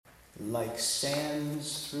like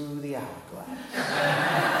sands through the hourglass.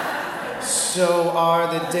 So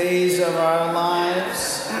are the days of our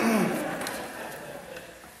lives.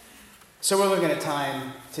 So we're looking at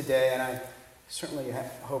time today, and I certainly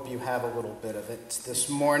hope you have a little bit of it this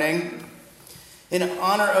morning. In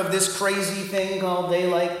honor of this crazy thing called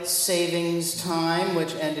daylight savings time,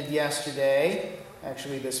 which ended yesterday,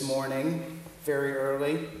 actually this morning, very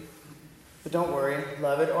early. But don't worry,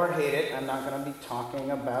 love it or hate it, I'm not going to be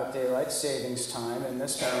talking about daylight savings time in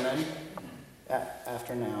this sermon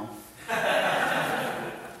after now.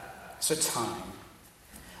 So time.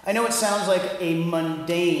 I know it sounds like a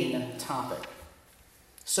mundane topic.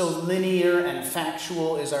 So linear and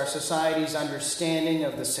factual is our society's understanding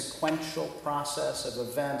of the sequential process of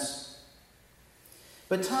events.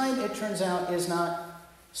 But time, it turns out, is not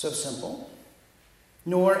so simple,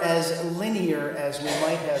 nor as linear as we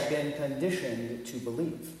might have been conditioned to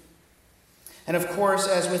believe. And of course,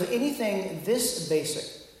 as with anything this basic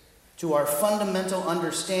to our fundamental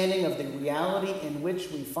understanding of the reality in which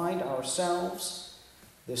we find ourselves,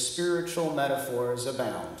 the spiritual metaphors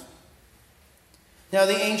abound. Now,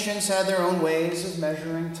 the ancients had their own ways of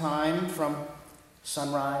measuring time. From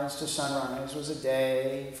sunrise to sunrise was a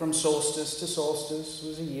day, from solstice to solstice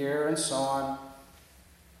was a year, and so on.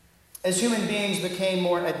 As human beings became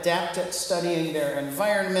more adept at studying their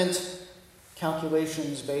environment,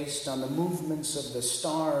 calculations based on the movements of the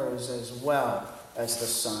stars as well as the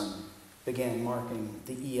sun began marking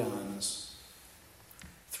the eons.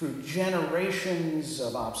 Through generations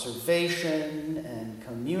of observation and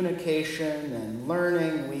communication and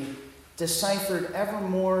learning, we deciphered ever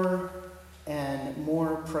more and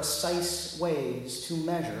more precise ways to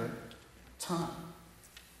measure time.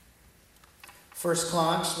 First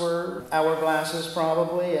clocks were hourglasses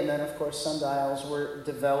probably, and then of course sundials were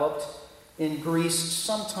developed in Greece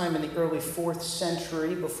sometime in the early 4th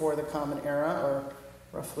century before the Common Era, or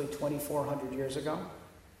roughly 2,400 years ago.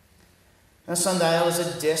 A sundial is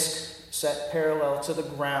a disc set parallel to the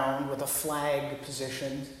ground with a flag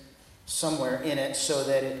positioned somewhere in it so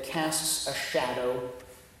that it casts a shadow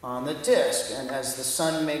on the disc. And as the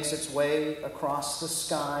sun makes its way across the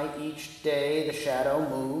sky each day, the shadow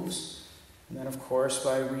moves. And then, of course,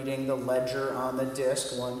 by reading the ledger on the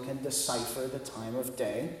disc, one can decipher the time of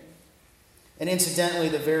day. And incidentally,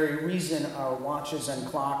 the very reason our watches and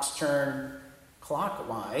clocks turn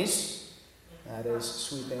clockwise, that is,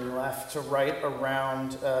 sweeping left to right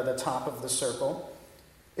around the top of the circle,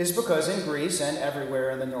 is because in Greece and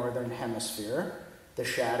everywhere in the northern hemisphere, the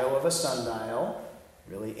shadow of a sundial,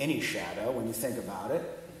 really any shadow when you think about it,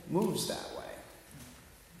 moves that way.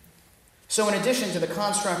 So in addition to the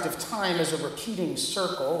construct of time as a repeating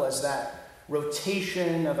circle, as that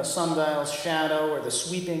rotation of a sundial's shadow, or the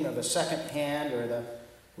sweeping of a second hand, or the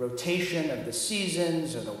rotation of the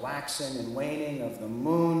seasons, or the waxing and waning of the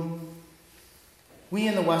moon, we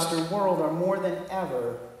in the Western world are more than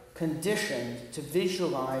ever conditioned to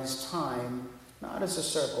visualize time not as a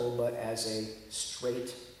circle, but as a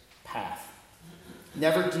straight path.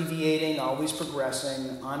 Never deviating, always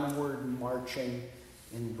progressing, onward marching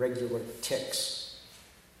in regular ticks.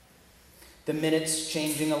 The minutes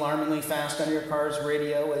changing alarmingly fast on your car's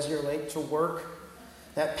radio as you're late to work.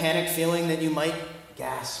 That panic feeling that you might,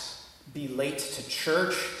 gasp, be late to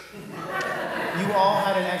church. You all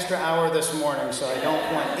had an extra hour this morning, so I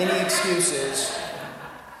don't want any excuses.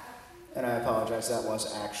 And I apologize, that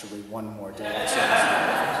was actually one more day.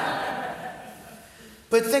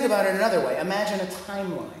 But think about it another way. Imagine a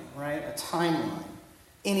timeline, right? A timeline.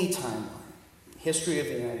 Any timeline. History of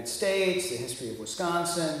the United States, the history of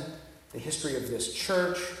Wisconsin, the history of this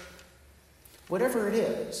church. Whatever it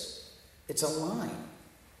is, it's a line.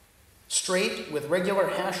 Straight with regular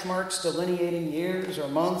hash marks delineating years or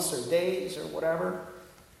months or days or whatever.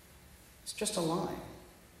 It's just a line.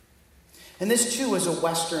 And this too is a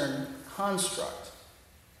Western construct.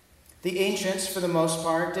 The ancients, for the most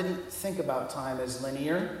part, didn't think about time as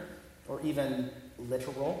linear or even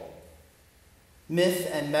literal. Myth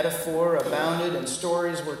and metaphor abounded, and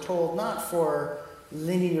stories were told not for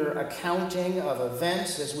linear accounting of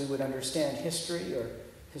events as we would understand history or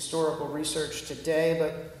historical research today,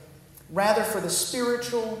 but rather for the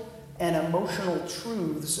spiritual and emotional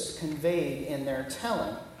truths conveyed in their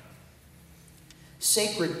telling.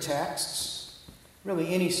 Sacred texts,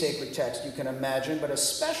 really any sacred text you can imagine, but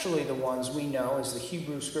especially the ones we know as the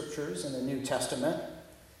Hebrew Scriptures in the New Testament,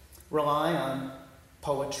 rely on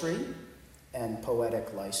poetry and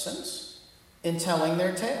poetic license in telling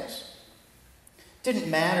their tales. It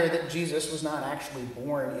didn't matter that Jesus was not actually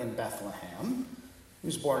born in Bethlehem. He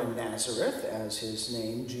was born in Nazareth, as his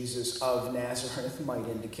name, Jesus of Nazareth, might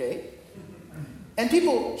indicate. And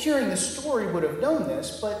people hearing the story would have known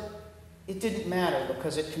this, but it didn't matter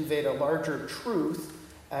because it conveyed a larger truth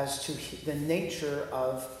as to the nature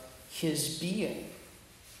of his being.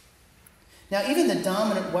 Now, even the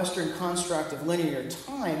dominant Western construct of linear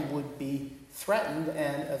time would be threatened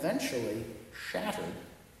and eventually shattered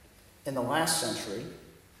in the last century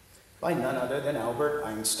by none other than Albert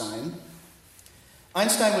Einstein.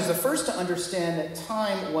 Einstein was the first to understand that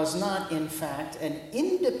time was not, in fact, an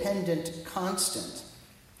independent constant,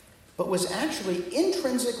 but was actually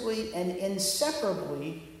intrinsically and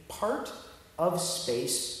inseparably part of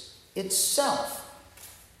space itself.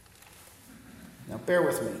 Now, bear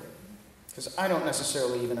with me, because I don't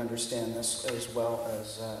necessarily even understand this as well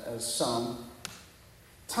as some.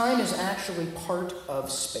 Time is actually part of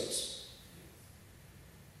space.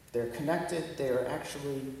 They're connected. They are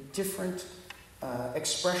actually different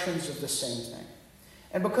expressions of the same thing.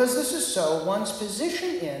 And because this is so, one's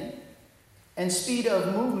position in and speed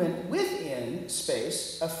of movement within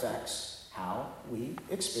space affects how we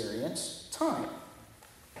experience time.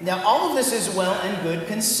 Now, all of this is well and good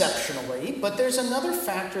conceptually, but there's another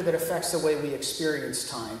factor that affects the way we experience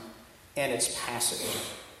time, and it's passage.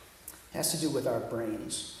 It has to do with our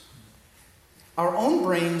brains. Our own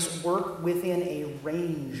brains work within a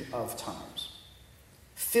range of times,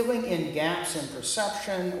 filling in gaps in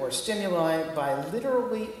perception or stimuli by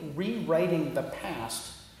literally rewriting the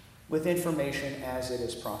past with information as it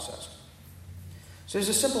is processed. So there's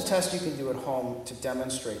a simple test you can do at home to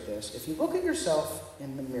demonstrate this. If you look at yourself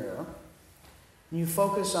in the mirror, and you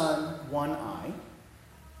focus on one eye,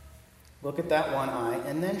 look at that one eye,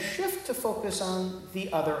 and then shift to focus on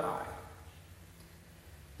the other eye.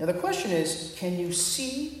 Now the question is, can you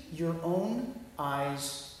see your own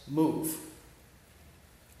eyes move?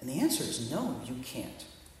 And the answer is no, you can't.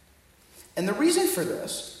 And the reason for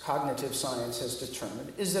this, cognitive science has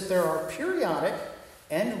determined, is that there are periodic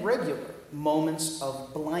and regular moments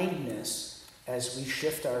of blindness as we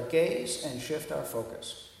shift our gaze and shift our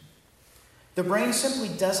focus. The brain simply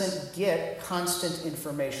doesn't get constant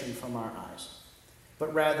information from our eyes,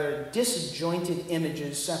 but rather disjointed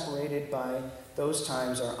images separated by those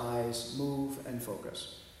times our eyes move and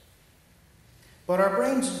focus. But our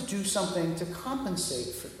brains do something to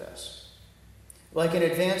compensate for this. Like an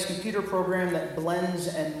advanced computer program that blends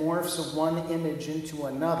and morphs one image into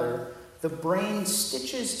another, the brain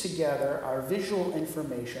stitches together our visual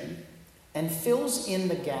information and fills in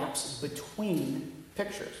the gaps between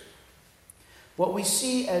pictures. What we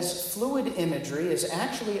see as fluid imagery is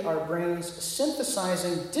actually our brains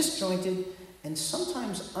synthesizing disjointed and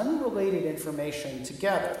sometimes unrelated information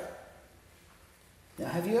together. Now,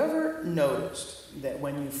 have you ever noticed that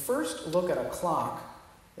when you first look at a clock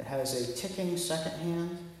that has a ticking second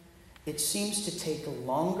hand, it seems to take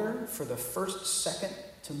longer for the first second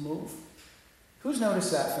to move? Who's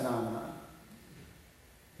noticed that phenomenon?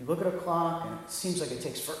 You look at a clock and it seems like it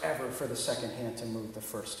takes forever for the second hand to move the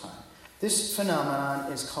first time. This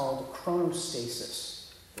phenomenon is called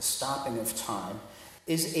chronostasis, the stopping of time,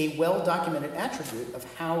 is a well-documented attribute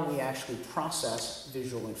of how we actually process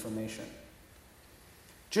visual information.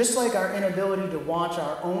 Just like our inability to watch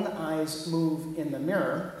our own eyes move in the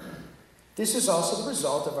mirror, this is also the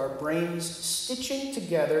result of our brains stitching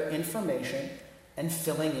together information and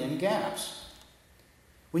filling in gaps.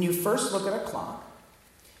 When you first look at a clock,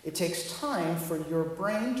 it takes time for your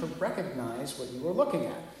brain to recognize what you are looking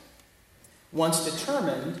at. Once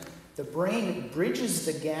determined, the brain bridges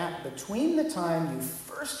the gap between the time you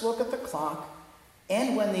first look at the clock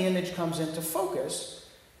and when the image comes into focus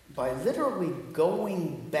by literally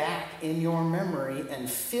going back in your memory and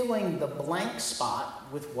filling the blank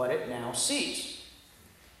spot with what it now sees.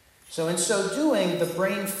 So in so doing, the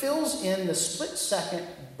brain fills in the split second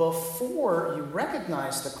before you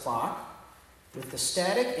recognize the clock with the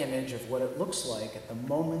static image of what it looks like at the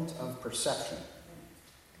moment of perception.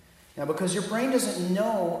 Now, because your brain doesn't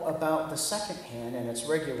know about the second hand and its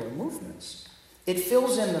regular movements, it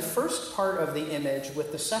fills in the first part of the image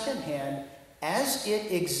with the second hand as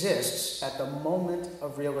it exists at the moment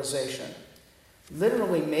of realization,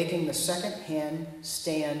 literally making the second hand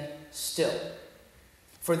stand still.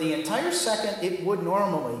 For the entire second it would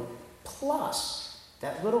normally, plus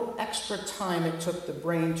that little extra time it took the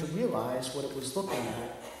brain to realize what it was looking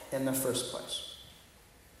at in the first place.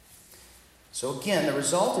 So again, the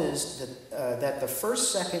result is that the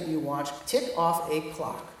first second you watch tick off a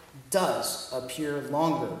clock does appear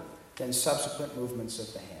longer than subsequent movements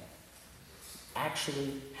of the hand.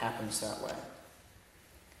 Actually happens that way.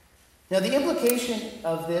 Now, the implication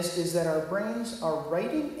of this is that our brains are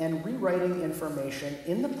writing and rewriting information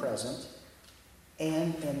in the present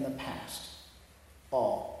and in the past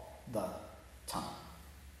all the time.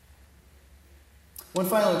 One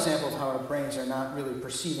final example of how our brains are not really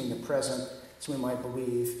perceiving the present, as we might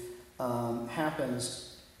believe,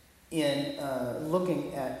 happens in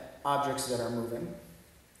looking at objects that are moving.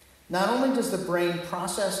 Not only does the brain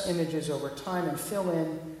process images over time and fill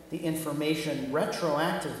in the information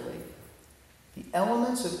retroactively, the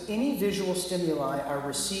elements of any visual stimuli are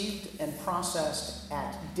received and processed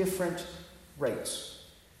at different rates.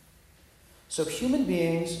 So human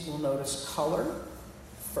beings will notice color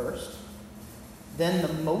first, then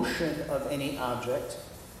the motion of any object,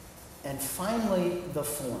 and finally the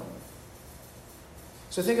form.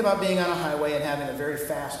 So think about being on a highway and having a very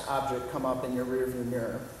fast object come up in your rearview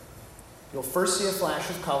mirror. You'll first see a flash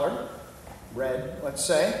of color, red, let's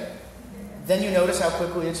say. Then you notice how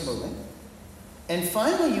quickly it's moving. And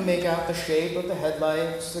finally you make out the shape of the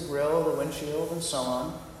headlights, the grille, the windshield, and so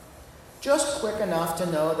on. Just quick enough to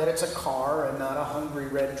know that it's a car and not a hungry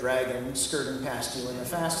red dragon skirting past you in the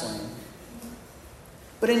fast lane.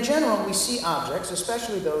 But in general, we see objects,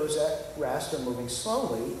 especially those at rest or moving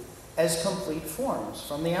slowly, as complete forms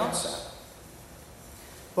from the outset.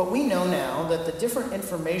 But we know now that the different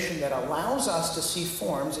information that allows us to see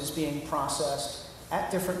forms is being processed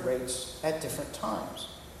at different rates at different times.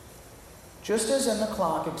 Just as in the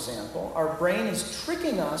clock example, our brain is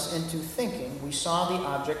tricking us into thinking we saw the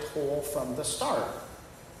object whole from the start,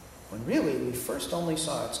 when really we first only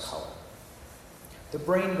saw its color. The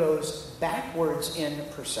brain goes backwards in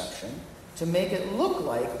perception to make it look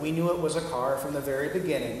like we knew it was a car from the very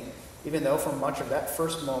beginning, even though for much of that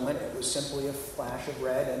first moment it was simply a flash of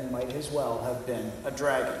red and might as well have been a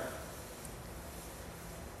dragon.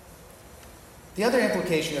 The other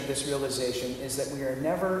implication of this realization is that we are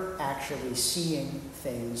never actually seeing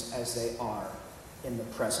things as they are in the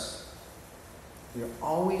present. We are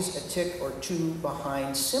always a tick or two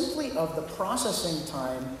behind simply of the processing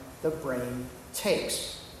time the brain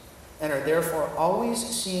takes, and are therefore always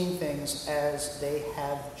seeing things as they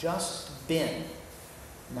have just been,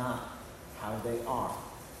 not how they are.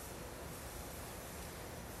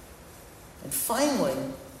 And finally,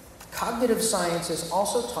 cognitive science has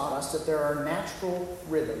also taught us that there are natural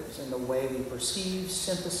rhythms in the way we perceive,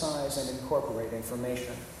 synthesize, and incorporate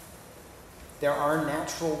information. There are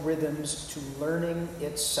natural rhythms to learning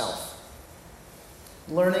itself.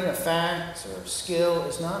 Learning a fact or skill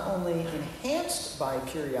is not only enhanced by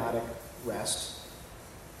periodic rest,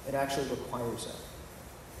 it actually requires it.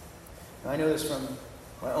 Now, I know this from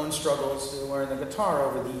my own struggles to learn the guitar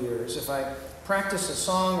over the years. If I practice a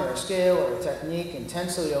song or a scale or a technique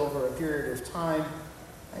intensely over a period of time,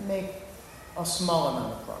 I make a small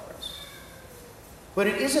amount of progress. But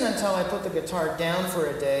it isn't until I put the guitar down for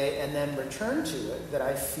a day and then return to it that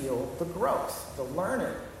I feel the growth, the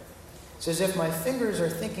learning. It's as if my fingers are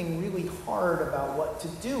thinking really hard about what to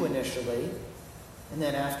do initially, and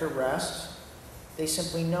then after rest, they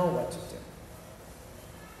simply know what to do.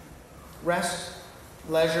 Rest,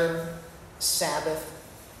 leisure, Sabbath,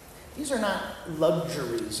 these are not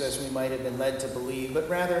luxuries as we might have been led to believe, but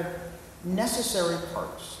rather necessary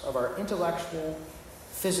parts of our intellectual,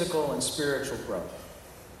 physical, and spiritual growth.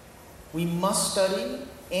 We must study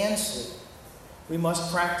and sleep. We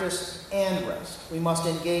must practice and rest. We must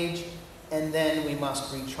engage, and then we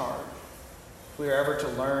must recharge. If we are ever to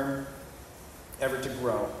learn, ever to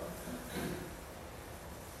grow.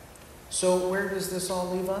 So where does this all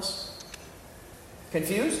leave us?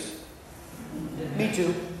 Confused? Me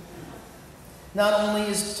too. Not only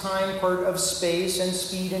is time part of space, and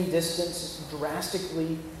speed and distance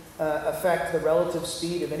drastically affect the relative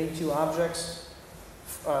speed of any two objects,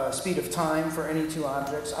 speed of time for any two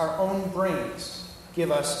objects, our own brains give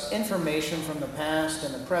us information from the past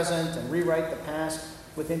and the present and rewrite the past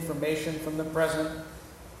with information from the present.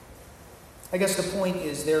 I guess the point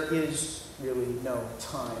is there is really no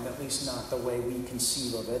time, at least not the way we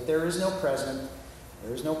conceive of it. There is no present,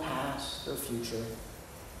 there is no past or future.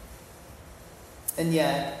 And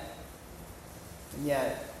yet,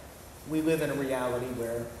 we live in a reality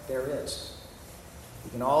where there is.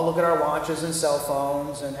 We can all look at our watches and cell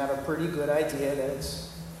phones and have a pretty good idea that it's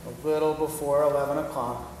a little before 11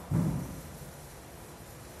 o'clock.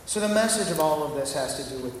 So the message of all of this has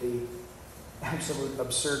to do with the absolute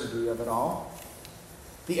absurdity of it all.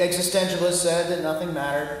 The existentialist said that nothing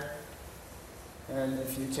mattered. And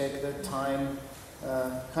if you take the time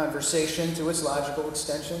conversation to its logical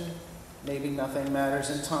extension, maybe nothing matters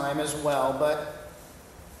in time as well. But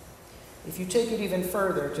if you take it even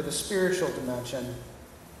further to the spiritual dimension,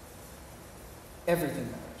 everything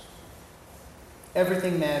matters.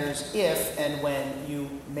 Everything matters if and when you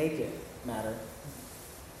make it matter.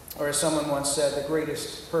 Or as someone once said, the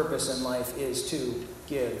greatest purpose in life is to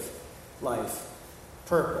give life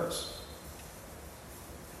purpose.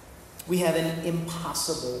 We have an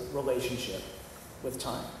impossible relationship with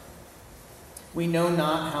time. We know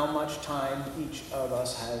not how much time each of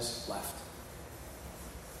us has left.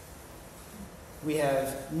 We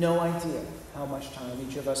have no idea how much time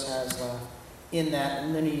each of us has left in that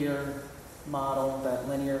linear model, that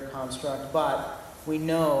linear construct, but we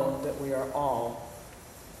know that we are all,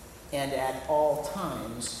 and at all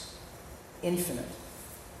times, infinite.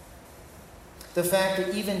 The fact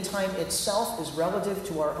that even time itself is relative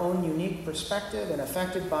to our own unique perspective and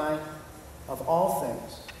affected by, of all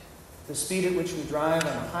things, the speed at which we drive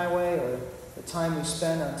on a highway or the time we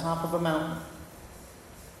spend on top of a mountain,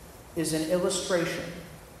 is an illustration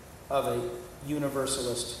of a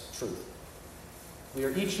universalist truth. We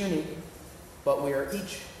are each unique, but we are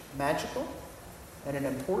each magical and an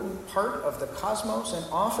important part of the cosmos and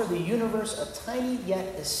offer the universe a tiny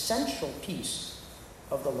yet essential piece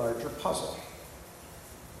of the larger puzzle.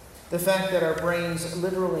 The fact that our brains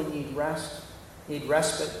literally need rest, need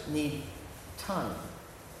respite, need time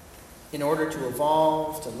in order to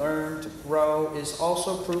evolve, to learn, to grow, is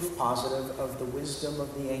also proof positive of the wisdom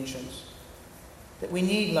of the ancients. That we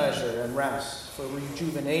need leisure and rest for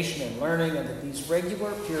rejuvenation and learning, and that these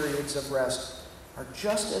regular periods of rest are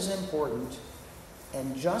just as important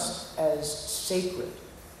and just as sacred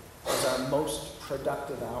as our most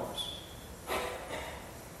productive hours.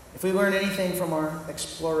 If we learn anything from our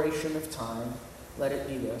exploration of time, let it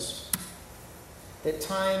be this: that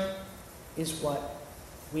time is what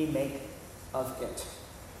we make of it.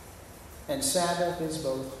 And Sabbath is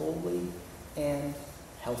both holy and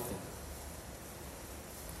healthy.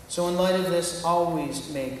 So in light of this,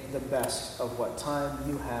 always make the best of what time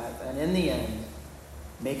you have. And in the end,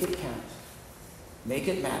 make it count. Make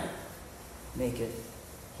it matter. Make it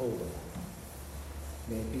holy.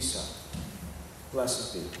 May it be so.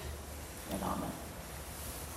 Blessed be, and amen.